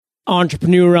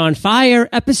Entrepreneur on Fire,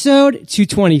 episode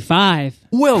 225.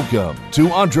 Welcome to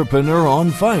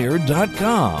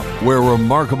EntrepreneurOnFire.com, where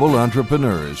remarkable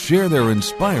entrepreneurs share their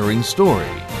inspiring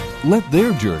story. Let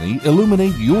their journey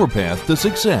illuminate your path to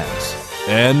success.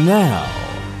 And now,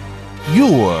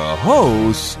 your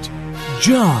host,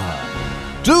 John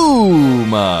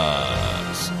Dumas.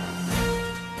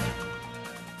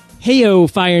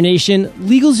 Heyo, Fire Nation.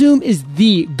 LegalZoom is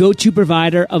the go-to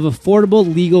provider of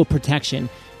affordable legal protection.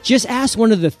 Just ask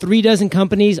one of the 36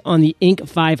 companies on the Inc.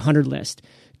 500 list.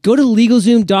 Go to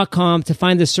LegalZoom.com to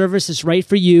find the service that's right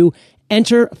for you.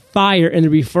 Enter FIRE in the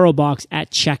referral box at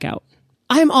checkout.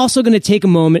 I'm also going to take a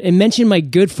moment and mention my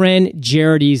good friend,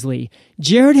 Jared Easley.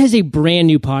 Jared has a brand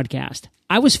new podcast.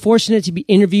 I was fortunate to be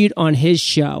interviewed on his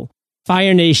show.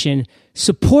 Fire Nation,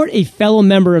 support a fellow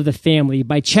member of the family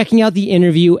by checking out the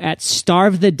interview at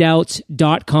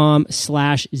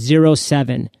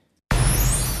starvethedoubts.com/07.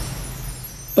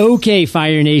 Okay,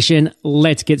 Fire Nation,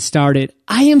 let's get started.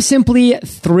 I am simply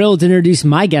thrilled to introduce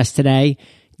my guest today,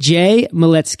 Jay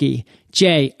Miletsky.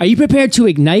 Jay, are you prepared to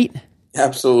ignite?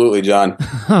 Absolutely, John.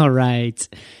 All right.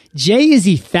 Jay is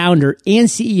the founder and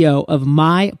CEO of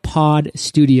MyPod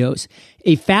Studios,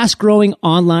 a fast-growing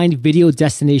online video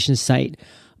destination site.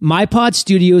 MyPod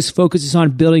Studios focuses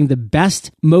on building the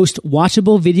best, most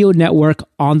watchable video network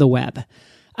on the web.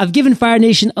 I've given Fire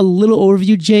Nation a little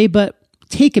overview, Jay, but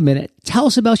take a minute. Tell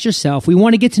us about yourself. We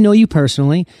want to get to know you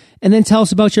personally, and then tell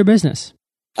us about your business.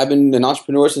 I've been an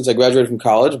entrepreneur since I graduated from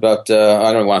college. About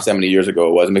I don't want to say how many years ago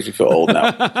it was. It makes me feel old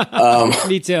now.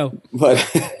 Me too. But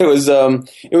it was a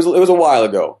while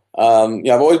ago.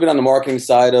 I've always been on the marketing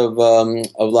side of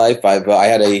life. I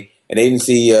had an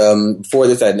agency before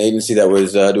this. I had an agency that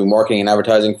was doing marketing and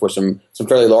advertising for some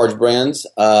fairly large brands.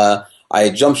 I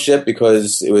jumped ship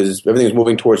because everything was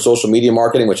moving towards social media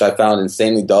marketing, which I found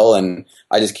insanely dull, and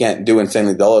I just can't do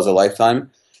insanely dull as a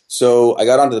lifetime. So I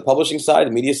got onto the publishing side,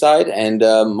 the media side, and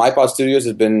MyPod Studios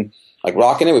has been like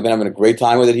rocking it. We've been having a great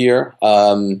time with it here,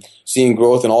 seeing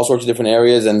growth in all sorts of different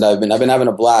areas, and I've been having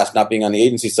a blast not being on the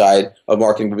agency side of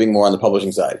marketing, but being more on the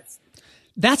publishing side.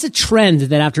 That's a trend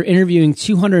that after interviewing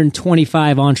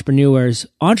 225 entrepreneurs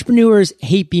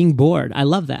hate being bored. I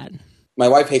love that. My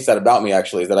wife hates that about me,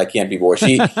 actually, is that I can't be bored.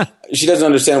 She doesn't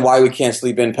understand why we can't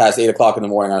sleep in past 8 o'clock in the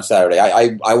morning on a Saturday.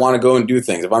 I want to go and do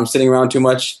things. If I'm sitting around too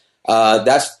much,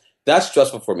 that's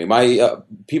stressful for me. My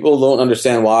people don't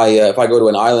understand why if I go to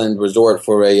an island resort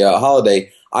for a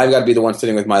holiday, I've got to be the one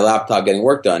sitting with my laptop getting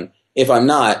work done. If I'm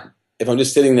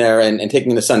just sitting there and taking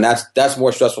in the sun, that's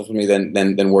more stressful for me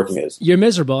than working is. You're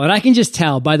miserable. And I can just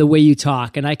tell by the way you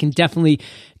talk, and I can definitely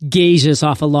gauge this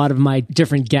off a lot of my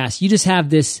different guests. You just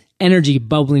have this energy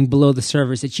bubbling below the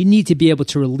surface that you need to be able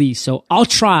to release. So I'll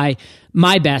try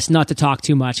my best not to talk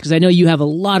too much because I know you have a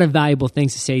lot of valuable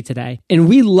things to say today. And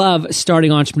we love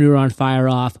starting Entrepreneur on Fire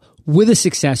off with a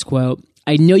success quote.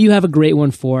 I know you have a great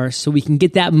one for us so we can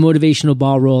get that motivational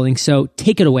ball rolling. So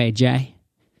take it away, Jay.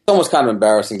 It's almost kind of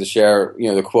embarrassing to share,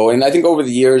 the quote. And I think over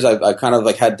the years, I've kind of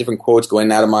like had different quotes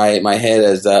going out of my head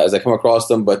as I come across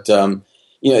them. But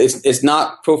it's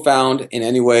not profound in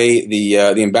any way.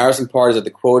 The embarrassing part is that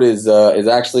the quote is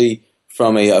actually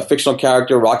from a fictional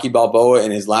character, Rocky Balboa,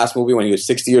 in his last movie when he was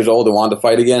 60 years old and wanted to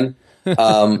fight again.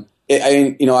 I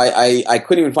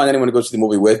couldn't even find anyone to go see the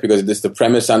movie with because the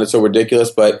premise sounded so ridiculous.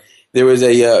 But there was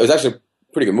it was actually a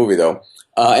pretty good movie though.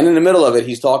 And in the middle of it,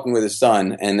 he's talking with his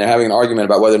son, and they're having an argument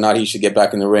about whether or not he should get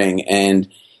back in the ring. And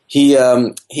he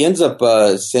ends up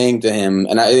saying to him,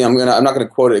 and I'm not going to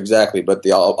quote it exactly, but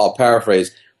I'll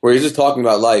paraphrase, where he's just talking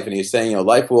about life, and he's saying,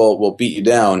 life will beat you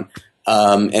down,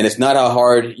 and it's not how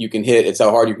hard you can hit, it's how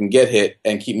hard you can get hit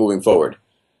and keep moving forward.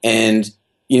 And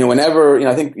whenever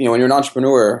I think when you're an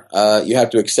entrepreneur, you have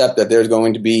to accept that there's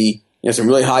going to be some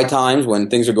really high times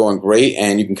when things are going great,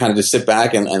 and you can kind of just sit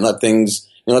back and let things.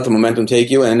 Let the momentum take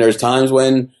you, and there's times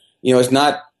when it's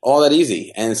not all that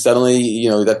easy, and suddenly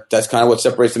that's kind of what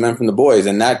separates the men from the boys.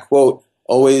 And that quote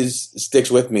always sticks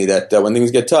with me. That when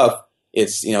things get tough,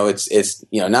 it's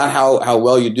not how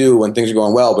well you do when things are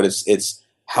going well, but it's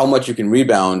how much you can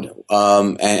rebound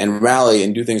and rally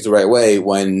and do things the right way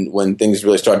when things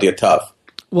really start to get tough.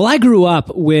 Well, I grew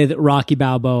up with Rocky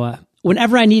Balboa.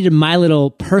 Whenever I needed my little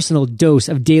personal dose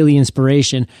of daily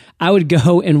inspiration, I would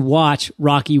go and watch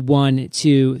Rocky 1,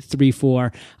 2, 3,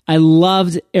 4. I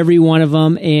loved every one of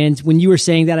them. And when you were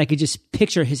saying that, I could just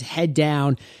picture his head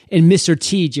down and Mr.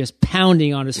 T just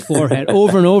pounding on his forehead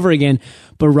over and over again.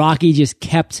 But Rocky just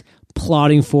kept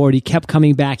plodding forward. He kept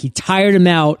coming back. He tired him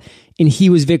out, and he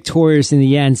was victorious in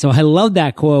the end. So I love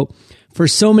that quote for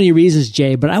so many reasons,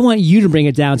 Jay, but I want you to bring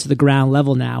it down to the ground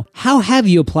level now. How have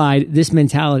you applied this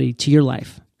mentality to your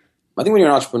life? I think when you're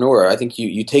an entrepreneur, I think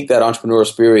you take that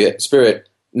entrepreneurial spirit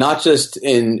not just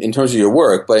in terms of your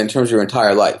work, but in terms of your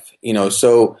entire life.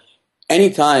 So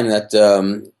anytime that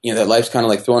that life's kind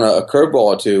of like throwing a curveball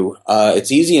or two,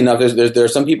 it's easy enough. There are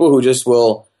some people who just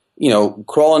will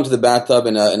crawl into the bathtub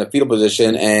in a fetal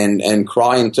position and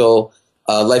cry until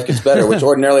life gets better, which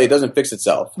ordinarily it doesn't fix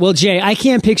itself. Well, Jay, I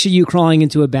can't picture you crawling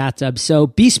into a bathtub, so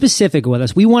be specific with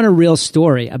us. We want a real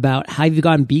story about how you've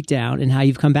gotten beat down and how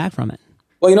you've come back from it.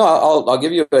 Well, I'll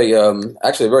give you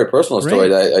actually a very personal story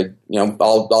that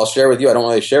I'll share with you. I don't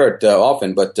really share it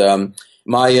often, but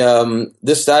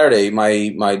this Saturday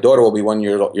my daughter will be 1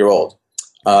 year old,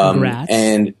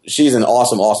 and she's an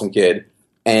awesome kid.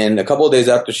 And a couple of days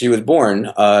after she was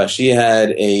born, she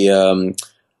had a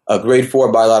grade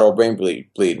 4 bilateral brain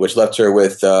bleed, which left her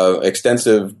with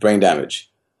extensive brain damage.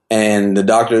 And the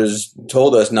doctors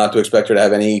told us not to expect her to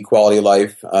have any quality of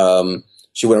life.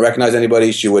 She wouldn't recognize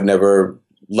anybody. She would never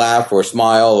laugh or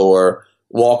smile or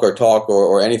walk or talk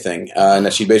or anything. And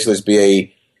that she'd basically just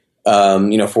be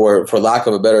for lack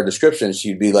of a better description,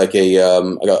 she'd be like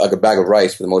a bag of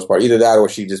rice for the most part. Either that or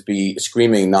she'd just be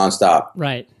screaming nonstop.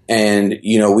 Right. And,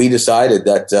 we decided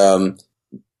that,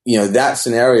 that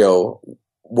scenario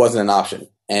wasn't an option,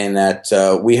 and that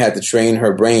we had to train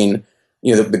her brain,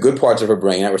 the good parts of her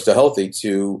brain that were still healthy,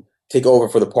 to take over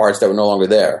for the parts that were no longer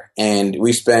there. And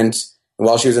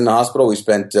while she was in the hospital, we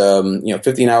spent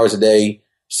 15 hours a day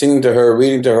singing to her,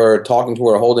 reading to her, talking to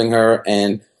her, holding her.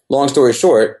 And long story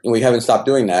short, we haven't stopped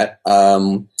doing that.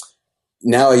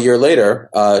 Now a year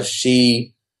later,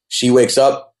 she wakes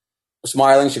up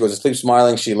smiling, she goes to sleep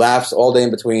smiling, she laughs all day in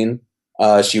between.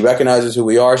 She recognizes who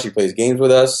we are. She plays games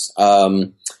with us.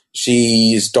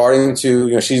 She's starting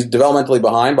to, she's developmentally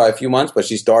behind by a few months, but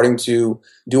she's starting to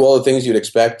do all the things you'd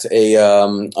expect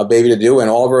a baby to do. And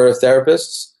all of her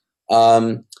therapists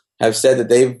have said that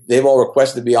they've all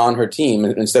requested to be on her team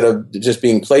instead of just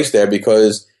being placed there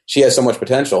because she has so much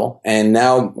potential. And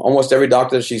now almost every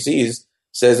doctor she sees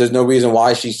says there's no reason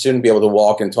why she shouldn't be able to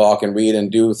walk and talk and read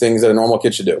and do things that a normal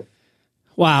kid should do.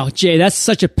 Wow, Jay, that's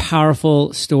such a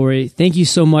powerful story. Thank you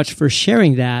so much for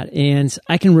sharing that. And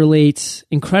I can relate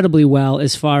incredibly well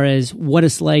as far as what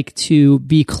it's like to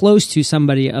be close to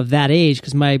somebody of that age,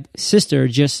 because my sister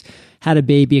just had a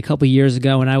baby a couple of years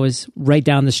ago and I was right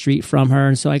down the street from her.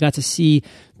 And so I got to see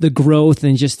the growth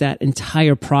and just that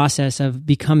entire process of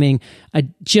becoming a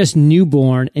just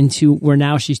newborn into where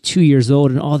now she's 2 years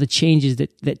old and all the changes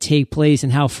that take place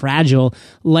and how fragile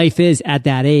life is at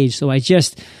that age. So I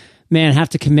just, man, have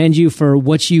to commend you for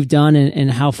what you've done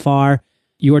and how far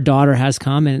your daughter has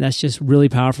come. And that's just really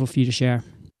powerful for you to share.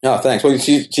 Oh, thanks. Well,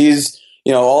 she's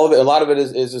all of it, a lot of it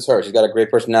is her. She's got a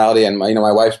great personality, and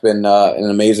my wife's been an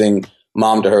amazing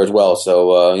mom to her as well.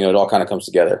 So, it all kind of comes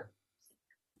together.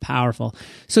 Powerful.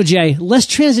 So, Jay, let's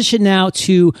transition now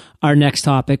to our next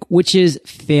topic, which is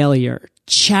failure,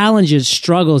 challenges,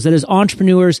 struggles that as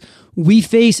entrepreneurs we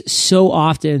face so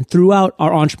often throughout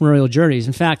our entrepreneurial journeys.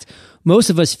 In fact,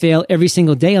 most of us fail every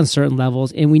single day on certain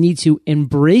levels, and we need to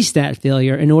embrace that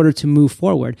failure in order to move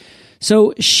forward.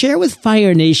 So share with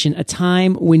Fire Nation a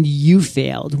time when you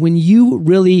failed, when you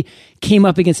really came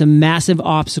up against a massive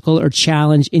obstacle or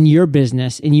challenge in your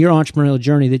business, in your entrepreneurial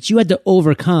journey that you had to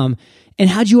overcome, and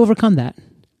how'd you overcome that?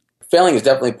 Failing is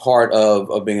definitely part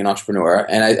of being an entrepreneur.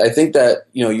 And I think that,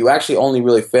 you actually only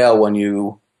really fail when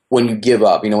you give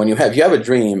up. When you have a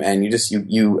dream and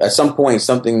you at some point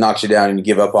something knocks you down and you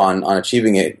give up on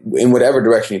achieving it in whatever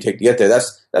direction you take to get there.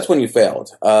 That's when you failed.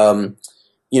 My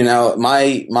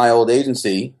old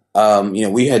agency,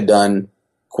 we had done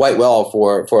quite well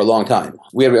for a long time.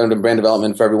 We had done brand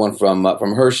development for everyone from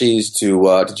Hershey's to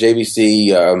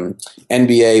JVC,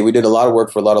 NBA. We did a lot of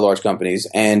work for a lot of large companies.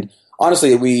 And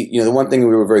honestly, the one thing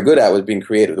we were very good at was being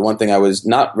creative. The one thing I was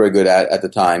not very good at the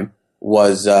time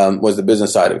was the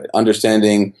business side of it,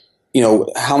 understanding,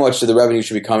 how much of the revenue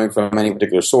should be coming from any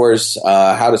particular source,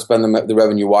 how to spend the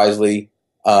revenue wisely,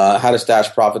 how to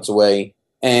stash profits away.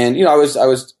 And, I was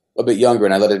a bit younger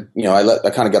and I let it, I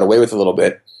kind of got away with it a little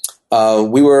bit.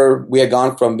 We had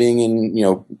gone from being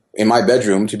in my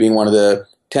bedroom to being one of the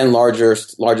 10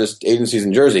 largest agencies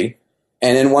in Jersey.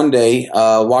 And then one day,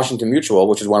 Washington Mutual,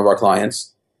 which is one of our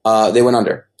clients, they went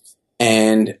under.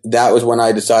 And that was when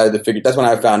I decided that's when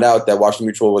I found out that Washington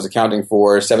Mutual was accounting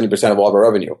for 70% of all of our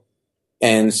revenue.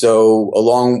 And so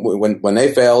when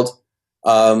they failed,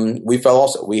 we fell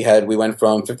also. We went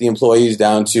from 50 employees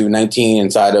down to 19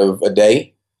 inside of a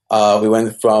day. We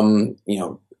went from,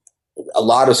 a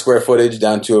lot of square footage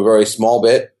down to a very small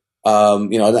bit.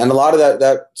 And a lot of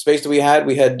that space that we had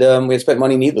spent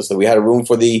money needlessly. We had a room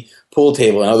for the pool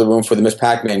table, another room for the Miss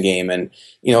Pac-Man game. And,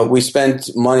 we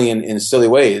spent money in silly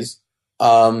ways.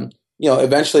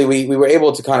 eventually we were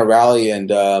able to kind of rally and,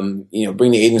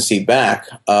 bring the agency back,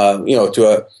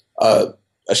 to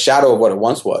a shadow of what it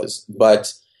once was.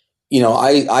 But,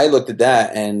 I looked at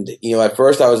that and, at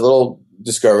first I was a little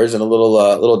discouraged and a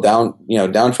little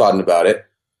downtrodden about it.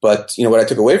 But, what I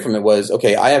took away from it was,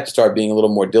 okay, I have to start being a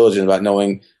little more diligent about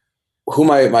knowing who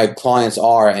my clients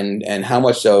are and how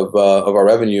much of our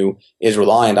revenue is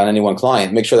reliant on any one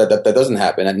client. Make sure that doesn't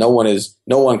happen, and no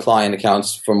one client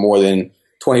accounts for more than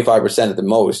 25% at the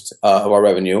most of our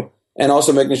revenue, and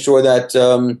also making sure that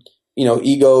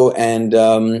ego and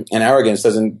arrogance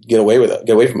doesn't get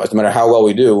away from us. No matter how well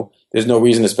we do, there's no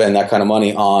reason to spend that kind of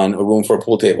money on a room for a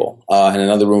pool table and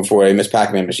another room for a Miss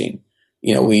Pac-Man machine.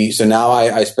 So now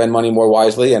I spend money more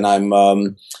wisely, and I'm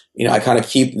I kind of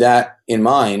keep that in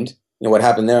mind. What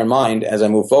happened there in mind as I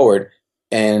move forward,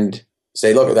 and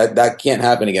say, look, that can't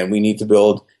happen again. We need to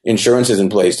build insurances in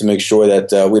place to make sure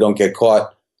that we don't get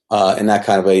caught in that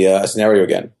kind of a scenario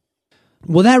again.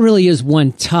 Well, that really is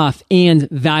one tough and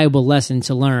valuable lesson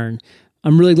to learn.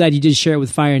 I'm really glad you did share it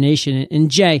with Fire Nation. And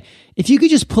Jay, if you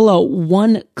could just pull out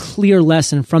one clear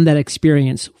lesson from that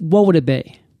experience, what would it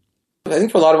be? I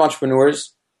think for a lot of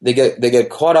entrepreneurs, they get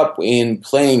caught up in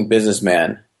playing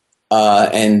businessman.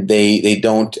 And they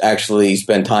don't actually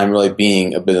spend time really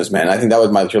being a businessman. I think that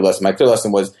was my clear lesson. My clear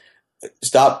lesson was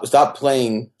stop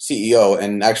playing CEO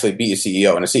and actually be a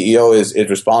CEO. And a CEO is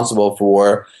responsible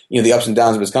for the ups and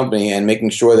downs of his company and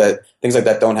making sure that things like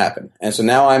that don't happen. And so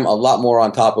now I'm a lot more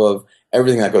on top of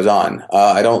everything that goes on.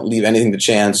 I don't leave anything to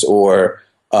chance, or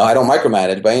I don't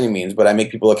micromanage by any means, but I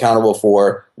make people accountable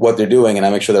for what they're doing, and I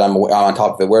make sure that I'm on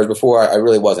top of it. Whereas before, I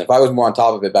really wasn't. If I was more on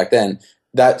top of it back then,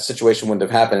 that situation wouldn't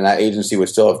have happened, and that agency would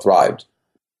still have thrived.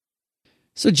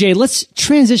 So Jay, let's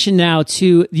transition now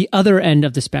to the other end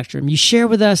of the spectrum. You share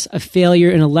with us a failure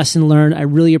and a lesson learned. I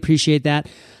really appreciate that.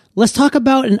 Let's talk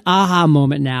about an aha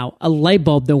moment now, a light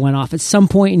bulb that went off at some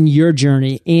point in your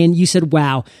journey, and you said,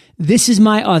 wow, this is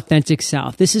my authentic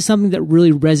self. This is something that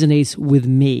really resonates with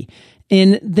me.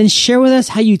 And then share with us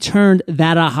how you turned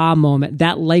that aha moment,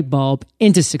 that light bulb,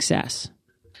 into success.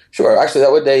 Sure. Actually,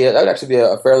 that would actually be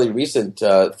a fairly recent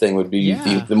thing. Would be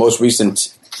the most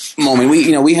recent moment.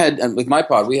 We had with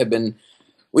MyPod, we've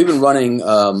been running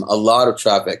a lot of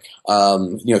traffic,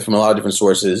 from a lot of different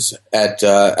sources at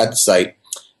the site,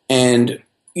 and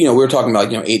we were talking about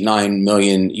 8-9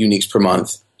 million uniques per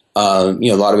month. A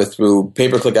lot of it through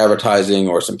pay-per-click advertising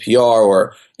or some PR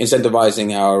or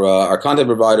incentivizing our content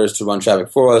providers to run traffic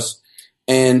for us,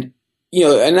 and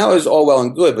that was all well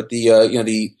and good, but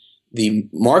the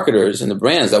marketers and the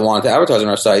brands that wanted to advertise on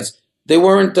our sites, they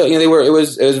weren't. It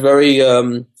was very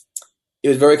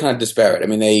kind of disparate. I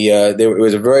mean, it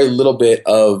was a very little bit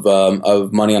of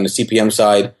money on the CPM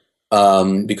side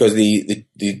because the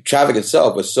traffic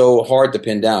itself was so hard to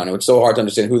pin down. It was so hard to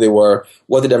understand who they were,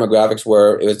 what the demographics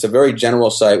were. It was a very general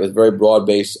site with a very broad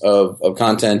base of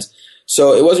content,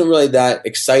 so it wasn't really that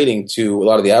exciting to a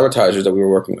lot of the advertisers that we were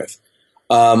working with.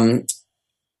 One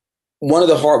of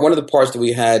the parts that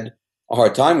we had a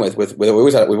hard time with we've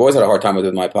always had a hard time with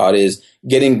MyPod is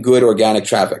getting good organic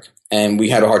traffic, and we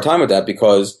had a hard time with that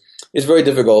because it's very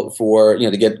difficult for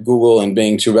to get Google and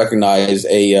Bing to recognize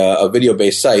a video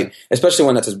based site, especially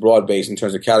one that's as broad based in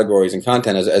terms of categories and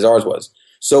content as ours was.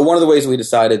 So one of the ways we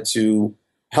decided to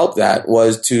help that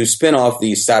was to spin off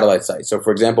these satellite sites. So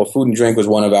for example, food and drink was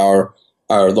one of our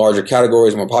larger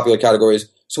categories, more popular categories.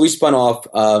 So we spun off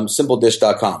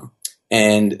SimpleDish.com.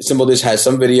 And Simple Dish has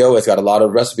some video. It's got a lot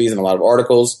of recipes and a lot of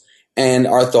articles. And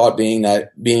our thought being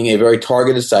that being a very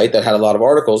targeted site that had a lot of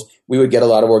articles, we would get a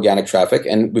lot of organic traffic,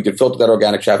 and we could filter that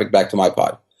organic traffic back to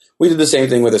MyPod. We did the same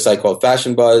thing with a site called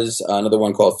Fashion Buzz, another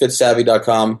one called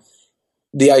FitSavvy.com.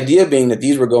 The idea being that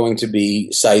these were going to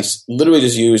be sites literally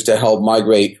just used to help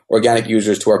migrate organic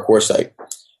users to our core site.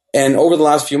 And over the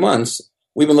last few months,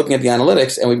 we've been looking at the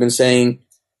analytics, and we've been saying,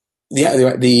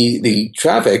 the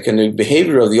traffic and the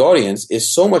behavior of the audience is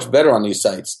so much better on these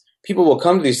sites. People will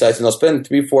come to these sites and they'll spend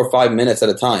 3, 4, 5 minutes at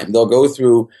a time. They'll go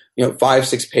through 5,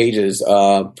 6 pages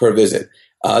per visit.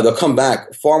 They'll come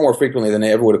back far more frequently than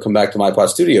they ever would have come back to MyPod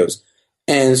Studios.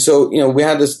 And so we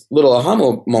had this little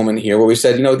aha moment here where we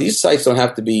said, these sites don't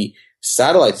have to be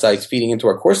satellite sites feeding into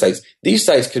our core sites. These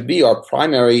sites could be our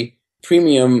primary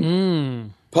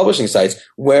premium publishing sites,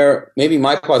 where maybe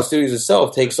MyPod Studios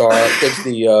itself takes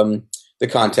the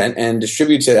content and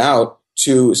distributes it out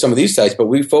to some of these sites. But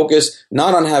we focus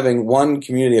not on having one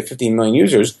community of 15 million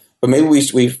users, but maybe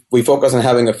we focus on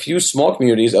having a few small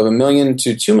communities of 1 million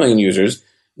to 2 million users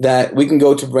that we can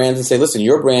go to brands and say, listen,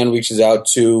 your brand reaches out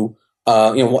to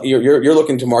you're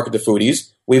looking to market to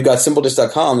foodies. We've got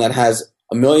SimpleDish.com that has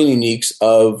 1 million uniques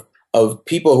of of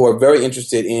people who are very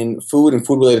interested in food and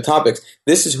food-related topics.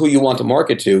 This is who you want to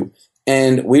market to.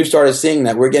 And we've started seeing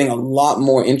that we're getting a lot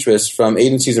more interest from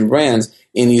agencies and brands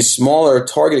in these smaller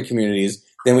targeted communities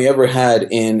than we ever had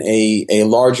in a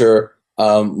larger,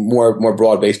 more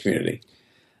broad-based community.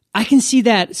 I can see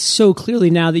that so clearly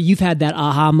now that you've had that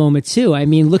aha moment too. I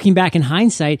mean, looking back in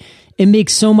hindsight, it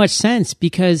makes so much sense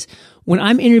because when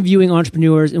I'm interviewing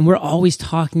entrepreneurs and we're always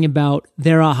talking about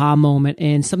their aha moment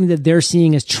and something that they're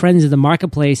seeing as trends in the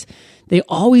marketplace, they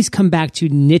always come back to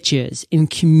niches and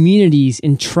communities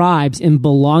and tribes and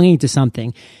belonging to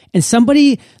something. And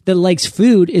somebody that likes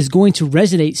food is going to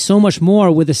resonate so much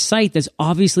more with a site that's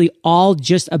obviously all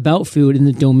just about food and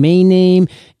the domain name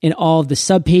and all of the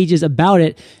subpages about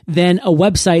it than a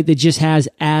website that just has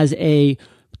as a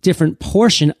different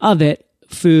portion of it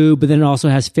food, but then it also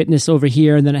has fitness over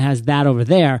here and then it has that over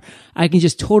there. I can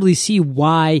just totally see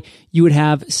why you would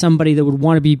have somebody that would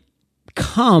want to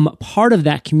become part of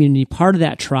that community, part of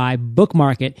that tribe,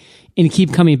 bookmark it, and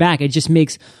keep coming back. It just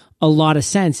makes a lot of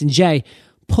sense. And Jay,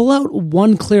 pull out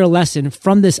one clear lesson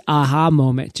from this aha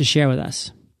moment to share with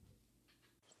us.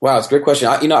 Wow, it's a great question.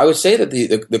 I would say that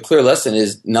the clear lesson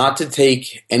is not to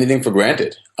take anything for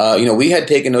granted. We had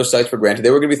taken those sites for granted.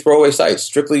 They were going to be throwaway sites,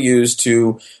 strictly used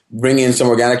to bring in some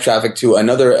organic traffic to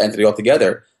another entity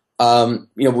altogether.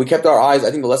 We kept our eyes. I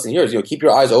think the lesson here is, keep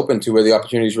your eyes open to where the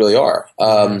opportunities really are.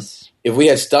 Yes. If we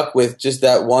had stuck with just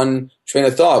that one train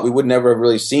of thought, we would never have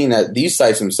really seen that these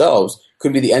sites themselves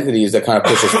could be the entities that kind of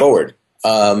push us forward.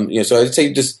 So I'd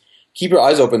say just keep your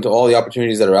eyes open to all the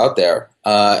opportunities that are out there,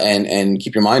 and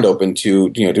keep your mind open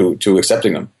to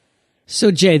accepting them. So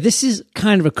Jay, this is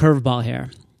kind of a curveball here.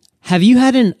 Have you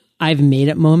had an "I've made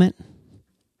it" moment?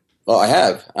 Well, I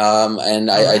have,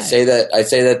 and I'd say that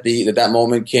that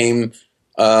moment came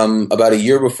about a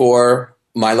year before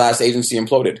my last agency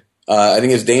imploded. I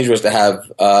think it's dangerous to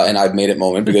have an "I've made it"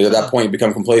 moment because at that point you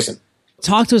become complacent.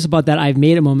 Talk to us about that "I've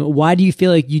made it" moment. Why do you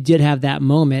feel like you did have that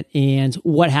moment, and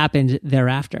what happened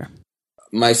thereafter?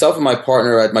 Myself and my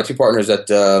two partners at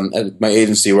my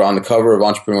agency were on the cover of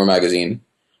Entrepreneur magazine.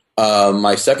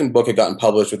 My second book had gotten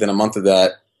published within a month of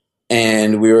that,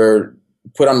 and we were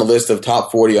put on the list of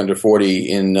top 40 under 40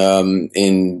 in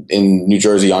New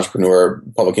Jersey entrepreneur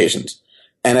publications.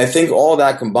 And I think all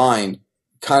that combined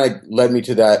kind of led me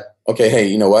to that. Okay, hey,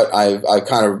 you know what? I've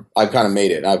kind of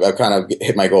made it. I've kind of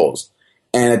hit my goals.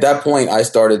 And at that point, I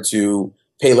started to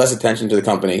pay less attention to the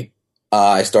company.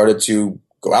 I started to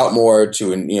go out more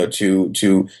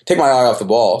to take my eye off the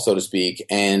ball, so to speak,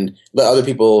 and let other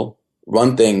people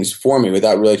run things for me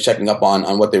without really checking up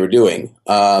on what they were doing,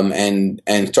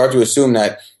 and start to assume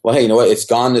that, well, hey, you know what? It's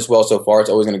gone this well so far. It's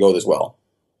always going to go this well.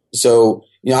 So,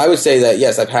 I would say that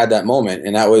yes, I've had that moment,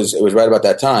 and it was right about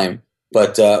that time.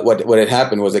 But what had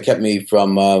happened was it kept me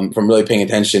from really paying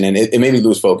attention, and it made me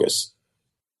lose focus.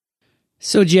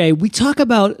 So Jay, we talk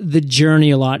about the journey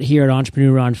a lot here at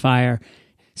Entrepreneur on Fire.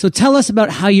 So tell us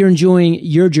about how you're enjoying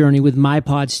your journey with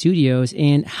MyPod Studios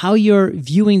and how you're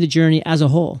viewing the journey as a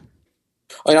whole.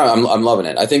 Oh, I'm loving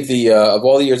it. I think of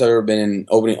all the years I've ever been in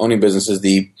owning businesses,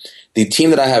 the team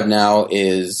that I have now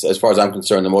is, as far as I'm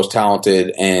concerned, the most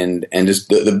talented and just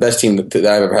the best team that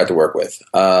I've ever had to work with.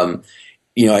 I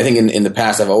think in the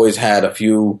past I've always had a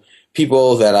few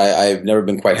people that I've never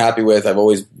been quite happy with. There've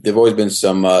always been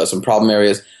some problem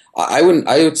areas. I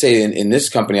would say in this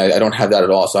company I don't have that at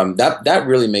all. So that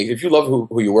really makes, if you love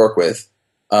who you work with,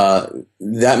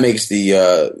 that makes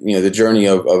the journey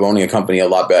of owning a company a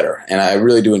lot better. And I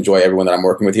really do enjoy everyone that I'm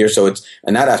working with here. So it's,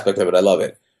 in that aspect of it, I love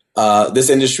it. This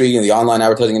industry, the online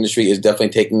advertising industry, is definitely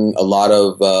taking a lot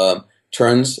of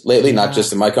turns lately, not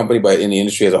just in my company, but in the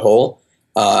industry as a whole.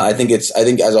 I think as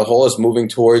a whole it's moving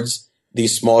towards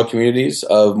these smaller communities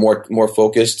of more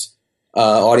focused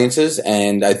audiences,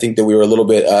 and I think that we were a little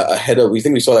bit ahead of. We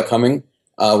think we saw that coming.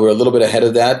 We're a little bit ahead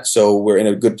of that, so we're in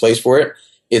a good place for it.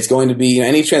 It's going to be,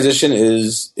 any transition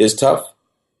is tough.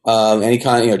 Any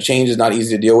kind of change is not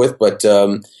easy to deal with, but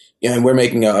and we're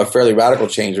making a fairly radical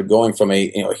change. We're going from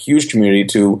a huge community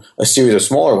to a series of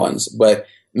smaller ones, but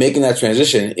making that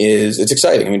transition it's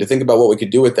exciting. I mean, to think about what we could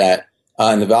do with that.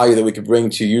 And the value that we could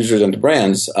bring to users and to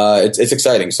brands, it's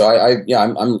exciting. So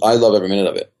I love every minute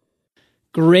of it.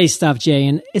 Great stuff, Jay.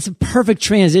 And it's a perfect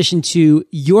transition to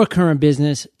your current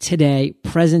business today,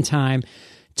 present time.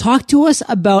 Talk to us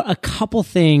about a couple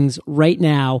things right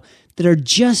now that are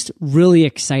just really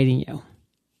exciting you.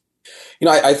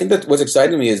 I think that what's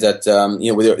exciting me is that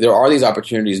there are these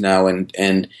opportunities now, and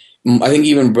I think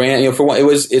even brand, for one,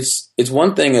 it's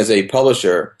one thing as a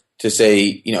publisher to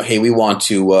say, hey, we want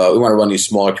to run these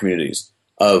smaller communities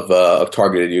of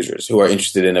targeted users who are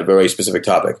interested in a very specific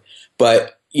topic.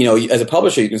 But as a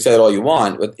publisher, you can say that all you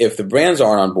want, but if the brands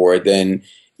aren't on board, then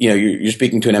you're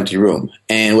speaking to an empty room.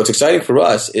 And what's exciting for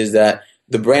us is that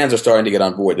the brands are starting to get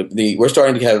on board. We're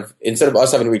starting to have, instead of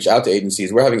us having to reach out to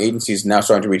agencies, we're having agencies now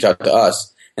starting to reach out to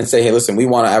us and say, hey, listen, we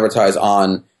want to advertise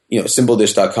on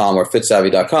SimpleDish.com or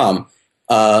FitSavvy.com.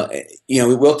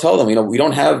 We'll tell them, we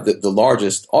don't have the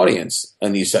largest audience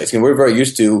on these sites. We're very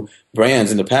used to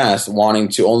brands in the past wanting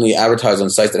to only advertise on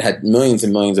sites that had millions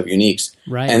and millions of uniques.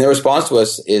 Right. And their response to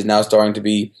us is now starting to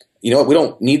be, we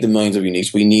don't need the millions of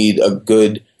uniques. We need a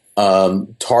good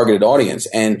targeted audience.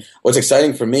 And what's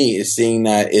exciting for me is seeing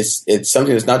that it's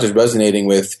something that's not just resonating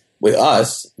with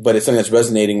us, but it's something that's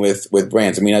resonating with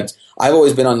brands. I've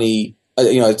always been on the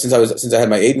since I had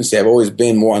my agency, I've always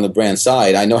been more on the brand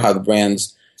side. I know how the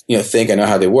brands think. I know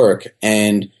how they work,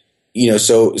 and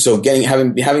so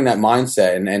having that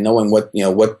mindset and knowing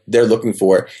what they're looking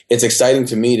for. It's exciting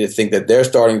to me to think that they're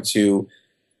starting to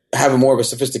have more of a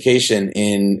sophistication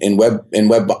in web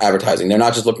advertising. They're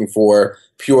not just looking for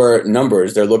pure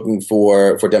numbers; they're looking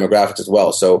for demographics as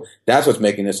well. So that's what's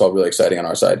making this all really exciting on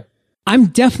our side. I'm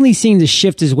definitely seeing the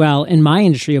shift as well in my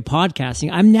industry of podcasting.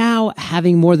 I'm now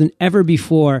having more than ever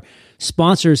before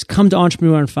sponsors come to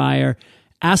Entrepreneur on Fire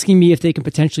asking me if they can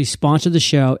potentially sponsor the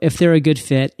show, if they're a good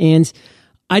fit. And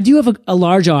I do have a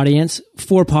large audience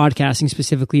for podcasting,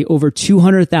 specifically over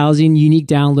 200,000 unique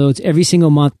downloads every single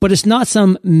month. But it's not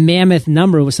some mammoth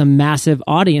number with some massive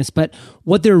audience. But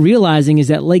what they're realizing is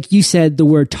that, like you said, the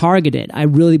word targeted, I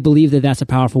really believe that that's a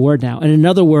powerful word now. And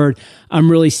another word I'm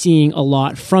really seeing a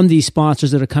lot from these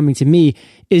sponsors that are coming to me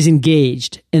is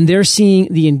engaged. And they're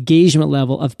seeing the engagement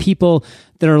level of people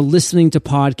that are listening to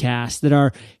podcasts, that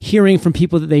are hearing from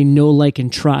people that they know, like,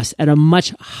 and trust at a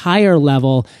much higher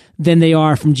level than they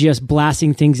are from just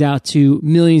blasting things out to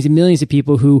millions and millions of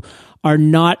people who are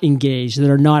not engaged, that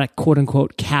are not a quote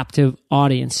unquote captive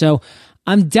audience. So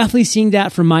I'm definitely seeing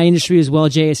that from my industry as well,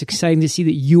 Jay. It's exciting to see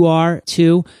that you are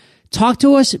too. Talk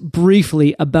to us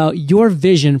briefly about your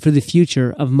vision for the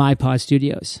future of MyPod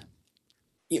Studios.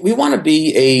 We want to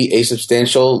be a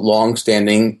substantial,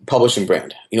 long-standing publishing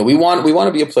brand. We want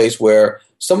to be a place where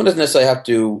someone doesn't necessarily have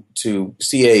to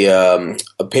see a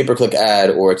pay-per-click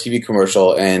ad or a TV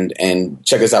commercial and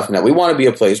check us out from that. We want to be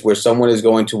a place where someone is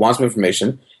going to want some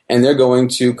information and they're going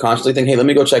to constantly think, hey, let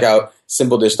me go check out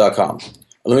SimpleDish.com.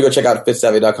 Let me go check out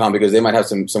FitSavvy.com because they might have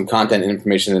some content and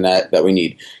information in that we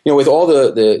need. With all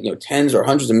the tens or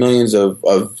hundreds of millions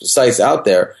of sites out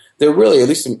there, there really, at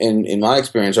least in my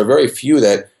experience, are very few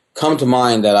that come to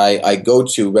mind that I go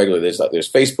to regularly.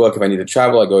 There's Facebook. If I need to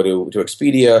travel, I go to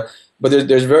Expedia. But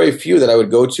there's very few that I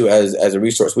would go to as a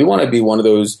resource. We want to be one of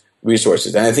those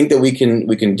resources, and I think that we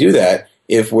can do that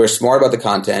if we're smart about the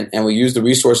content and we use the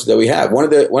resources that we have. One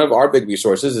of our big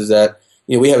resources is that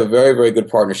we have a very, very good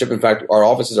partnership. In fact, our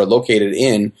offices are located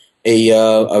in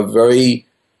a very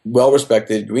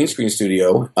well-respected green screen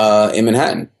studio in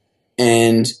Manhattan,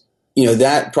 and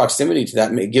that proximity to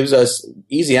that gives us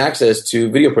easy access to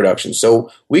video production.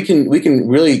 So we can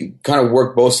really kind of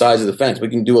work both sides of the fence. We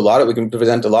can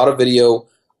present a lot of video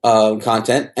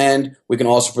content, and we can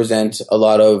also present a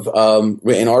lot of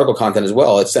written article content as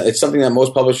well. It's something that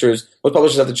most publishers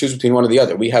have to choose between one or the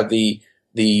other. We have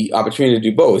the opportunity to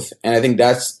do both, and I think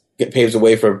paves the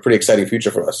way for a pretty exciting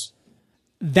future for us.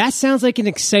 That sounds like an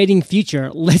exciting future.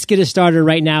 Let's get it started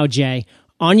right now, Jay.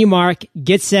 On your mark,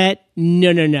 get set.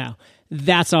 No.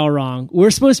 That's all wrong.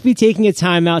 We're supposed to be taking a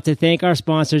time out to thank our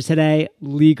sponsor today,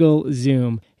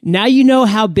 LegalZoom. Now you know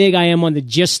how big I am on the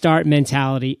just start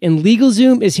mentality, and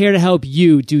LegalZoom is here to help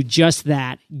you do just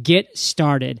that. Get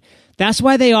started. That's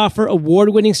why they offer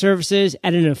award-winning services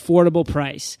at an affordable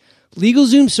price.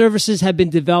 LegalZoom services have been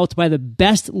developed by the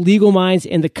best legal minds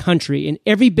in the country, and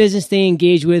every business they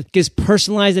engage with gives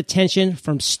personalized attention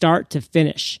from start to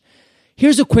finish.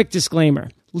 Here's a quick disclaimer.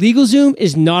 LegalZoom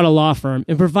is not a law firm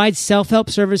and provides self-help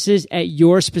services at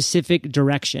your specific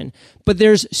direction. But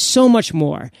there's so much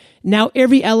more. Now,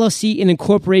 every LLC and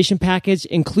incorporation package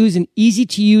includes an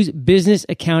easy-to-use business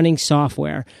accounting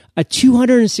software, a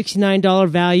 $269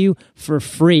 value for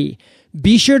free.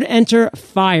 Be sure to enter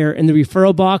FIRE in the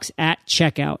referral box at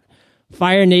checkout.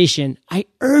 Fire Nation, I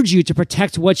urge you to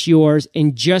protect what's yours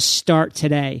and just start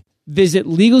today. Visit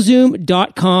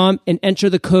LegalZoom.com and enter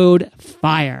the code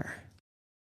FIRE.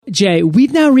 Jay,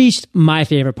 we've now reached my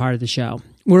favorite part of the show.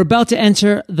 We're about to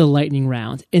enter the lightning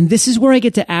round, and this is where I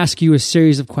get to ask you a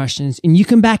series of questions, and you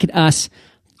come back at us,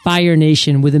 Fire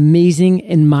Nation, with amazing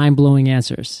and mind-blowing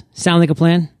answers. Sound like a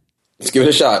plan? Let's give it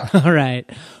a shot. All right.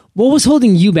 What was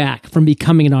holding you back from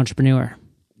becoming an entrepreneur?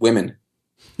 Women.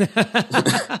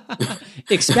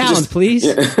 Expound, please.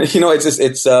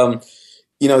 It's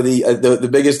The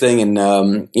biggest thing,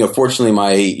 and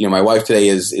fortunately, my wife today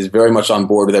is very much on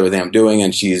board with everything I'm doing,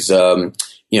 and she's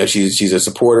a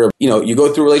supporter. You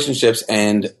go through relationships,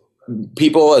 and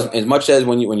people, as much as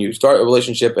when you start a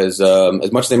relationship, as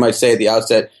much as they might say at the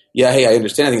outset, yeah, hey, I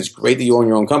understand. I think it's great that you own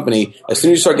your own company. As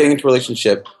soon as you start getting into a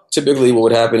relationship, typically what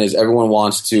would happen is everyone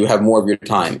wants to have more of your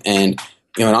time, and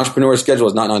an entrepreneur's schedule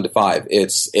is not 9 to 5.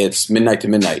 It's midnight to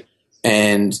midnight,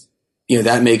 and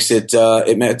that makes it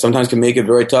sometimes can make it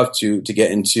very tough to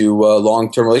get into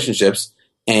long-term relationships.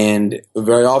 And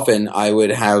very often I would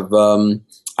have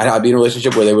I'd be in a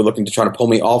relationship where they were looking to try to pull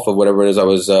me off of whatever it is I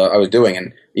was doing,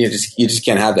 and you just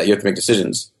can't have that. You have to make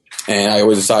decisions. And I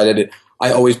always decided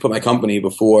I always put my company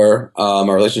before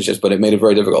my relationships, but it made it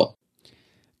very difficult.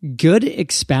 Good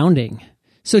expounding.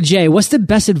 So Jay, what's the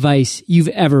best advice you've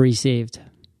ever received?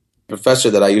 A professor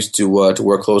that I used to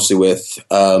work closely with,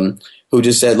 who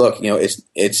just said, look,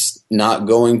 it's not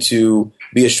going to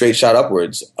be a straight shot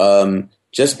upwards.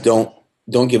 Just don't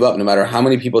give up, no matter how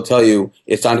many people tell you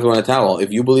it's time to throw in the towel.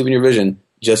 If you believe in your vision,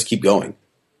 just keep going.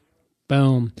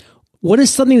 Boom. What is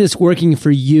something that's working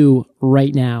for you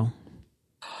right now?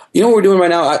 What we're doing right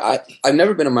now, I've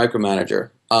never been a micromanager,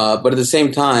 but at the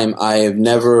same time, I've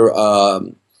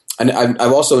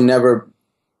also never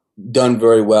done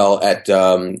very well at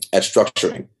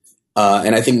structuring.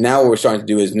 And I think now what we're starting to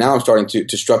do is now I'm starting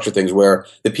to structure things where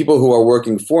the people who are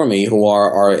working for me, who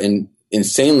are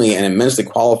insanely and immensely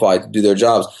qualified to do their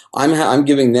jobs, I'm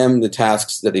giving them the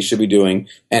tasks that they should be doing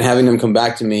and having them come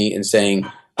back to me and saying,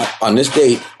 on this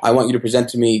date, I want you to present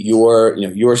to me your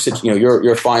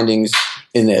findings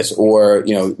in this, or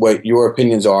what your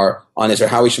opinions are on this, or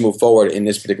how we should move forward in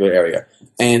this particular area.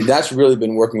 And that's really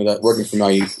been working for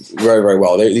me very, very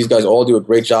well. These guys all do a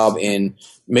great job in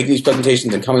making these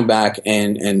presentations and coming back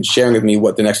and sharing with me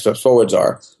what the next steps forwards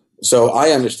are. So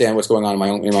I understand what's going on in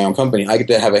my own company. I get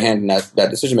to have a hand in that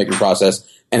decision-making process,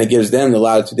 and it gives them the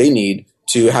latitude they need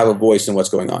to have a voice in what's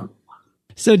going on.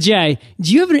 So Jay,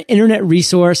 do you have an internet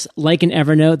resource like an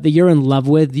Evernote that you're in love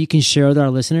with that you can share with our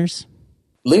listeners?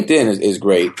 LinkedIn is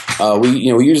great. We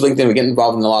use LinkedIn. We get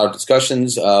involved in a lot of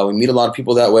discussions. We meet a lot of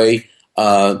people that way.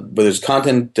 Whether it's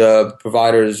content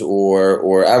providers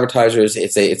or advertisers,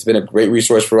 it's been a great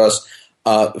resource for us.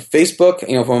 Facebook,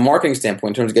 from a marketing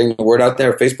standpoint, in terms of getting the word out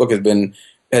there, Facebook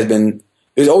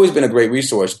has always been a great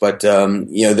resource. But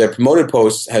their promoted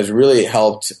posts has really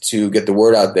helped to get the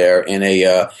word out there in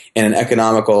an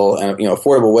economical and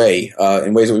affordable way,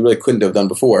 in ways that we really couldn't have done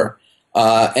before.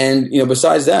 And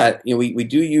besides that, we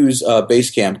do use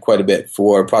Basecamp quite a bit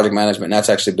for project management, and that's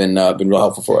actually been real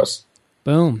helpful for us.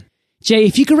 Boom. Jay,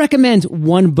 if you could recommend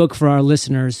one book for our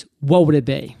listeners, what would it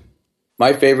be?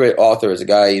 My favorite author is a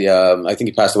guy, I think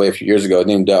he passed away a few years ago,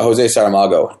 named Jose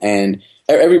Saramago. And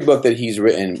every book that he's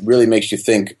written really makes you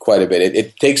think quite a bit.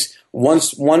 It takes one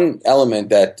element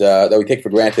that we take for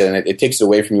granted, and it takes it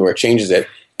away from you, or it changes it,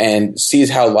 and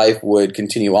sees how life would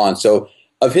continue on. So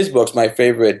of his books, my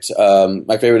favorite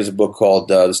is a book called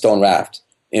The Stone Raft,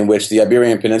 in which the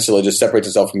Iberian Peninsula just separates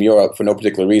itself from Europe for no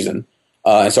particular reason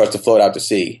and starts to float out to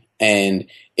sea. And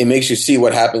it makes you see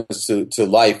what happens to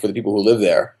life for the people who live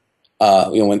there,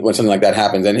 when something like that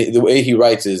happens. And the way he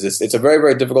writes it's a very,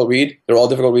 very difficult read. They're all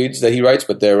difficult reads that he writes,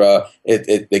 but they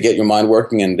get your mind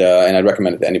working, and I'd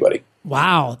recommend it to anybody.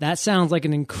 Wow, that sounds like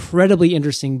an incredibly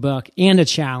interesting book and a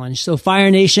challenge. So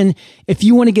Fire Nation, if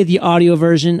you want to get the audio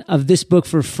version of this book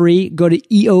for free, go to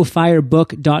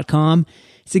eofirebook.com.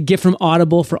 It's a gift from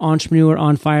Audible for Entrepreneur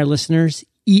on Fire listeners,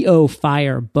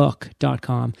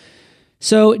 eofirebook.com.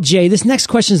 So Jay, this next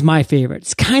question is my favorite.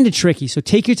 It's kind of tricky, so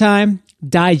take your time,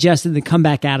 digest it, and then come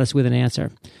back at us with an answer.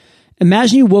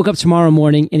 Imagine you woke up tomorrow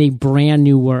morning in a brand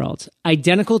new world,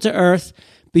 identical to Earth,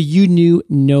 but you knew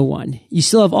no one. You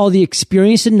still have all the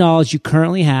experience and knowledge you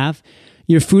currently have.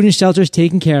 Your food and shelter is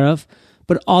taken care of,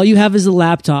 but all you have is a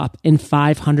laptop and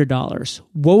 $500.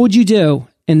 What would you do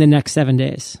in the next 7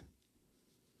 days?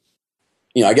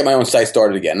 I get my own site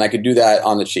started again, and I could do that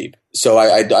on the cheap. So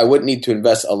I wouldn't need to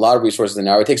invest a lot of resources in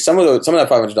there. I would take some of that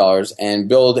 $500 and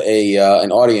build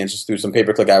an audience through some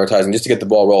pay-per-click advertising just to get the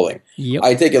ball rolling. Yep.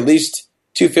 I'd take at least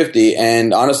 $250,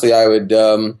 and honestly, I would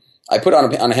I put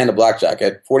on a hand of blackjack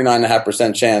at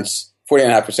 49.5% chance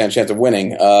of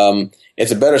winning.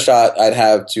 It's a better shot I'd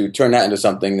have to turn that into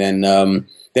something than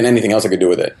anything else I could do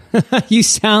with it. You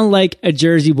sound like a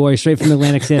Jersey boy straight from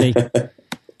Atlantic City.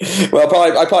 Well, I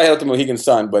probably head up to Mohegan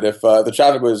Sun, but if the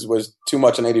traffic was too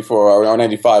much on 84 or on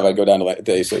 95, I'd go down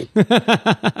to AC.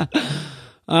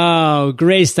 Oh,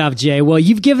 great stuff, Jay. Well,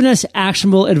 you've given us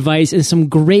actionable advice and some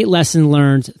great lessons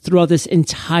learned throughout this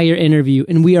entire interview,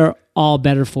 and we are all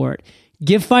better for it.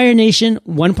 Give Fire Nation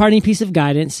one parting piece of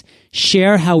guidance,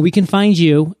 share how we can find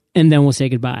you, and then we'll say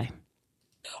goodbye.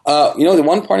 The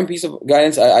one parting piece of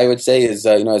guidance I would say is,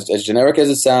 as generic as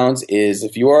it sounds, is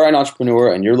if you are an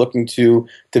entrepreneur and you're looking to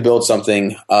build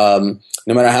something, no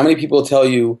matter how many people tell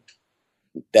you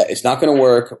that it's not going to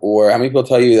work, or how many people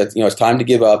tell you that it's time to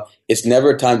give up, it's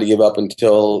never time to give up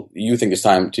until you think it's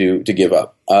time to give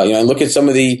up. And look at some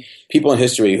of the people in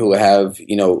history who have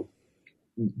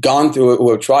gone through it,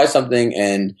 who have tried something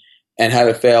and had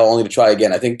it fail only to try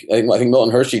again. I think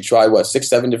Milton Hershey tried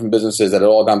 6-7 different businesses that had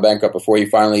all gone bankrupt before he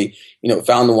finally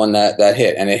found the one that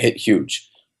hit, and it hit huge.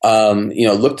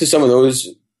 Look to some of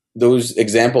those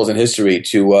examples in history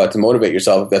to motivate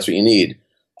yourself if that's what you need.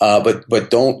 But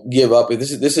don't give up.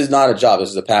 This is not a job. This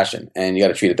is a passion, and you got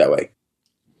to treat it that way.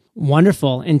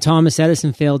 Wonderful. And Thomas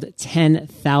Edison failed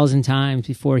 10,000 times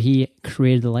before he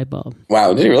created the light bulb.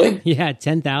 Wow. Did he really? Yeah,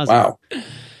 10,000.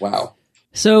 Wow.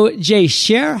 So, Jay,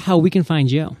 share how we can find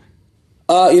you.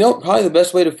 Probably the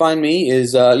best way to find me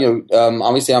is,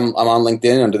 obviously I'm on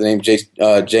LinkedIn under the name Jay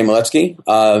Miletsky.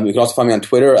 You can also find me on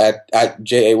Twitter at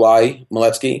JAY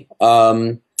Miletsky.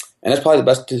 And that's probably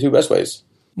the two best ways.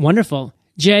 Wonderful.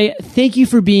 Jay, thank you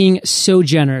for being so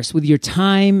generous with your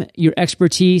time, your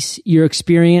expertise, your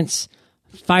experience.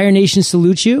 Fire Nation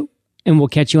salutes you, and we'll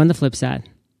catch you on the flip side.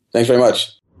 Thanks very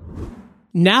much.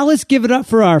 Now let's give it up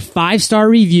for our 5-star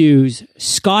reviews.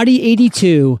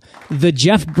 Scotty82, The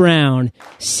Jeff Brown,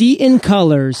 See in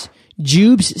Colors,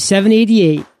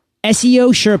 Jubes788,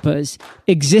 SEO Sherpas,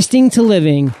 Existing to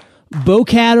Living,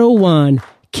 Bocat01,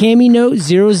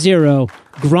 CamiNote00,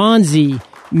 Gronzi,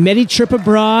 MediTrip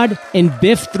Abroad, and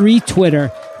Biff3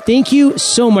 Twitter. Thank you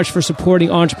so much for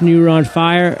supporting Entrepreneur on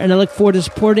Fire, and I look forward to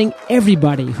supporting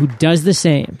everybody who does the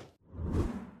same.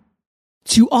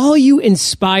 To all you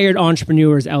inspired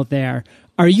entrepreneurs out there,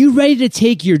 are you ready to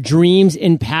take your dreams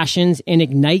and passions and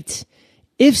ignite?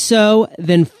 If so,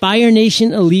 then Fire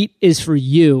Nation Elite is for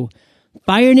you.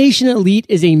 Fire Nation Elite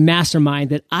is a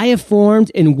mastermind that I have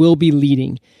formed and will be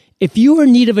leading. If you are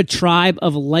in need of a tribe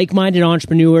of like-minded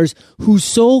entrepreneurs whose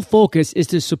sole focus is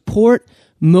to support,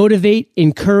 motivate,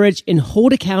 encourage, and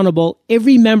hold accountable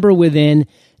every member within,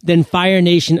 then Fire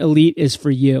Nation Elite is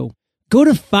for you. Go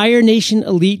to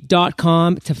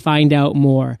firenationelite.com to find out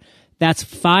more. That's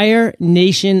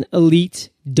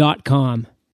firenationelite.com.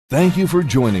 Thank you for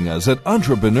joining us at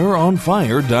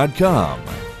EntrepreneurOnFire.com,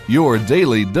 your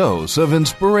daily dose of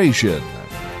inspiration.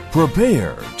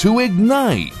 Prepare to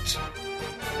ignite.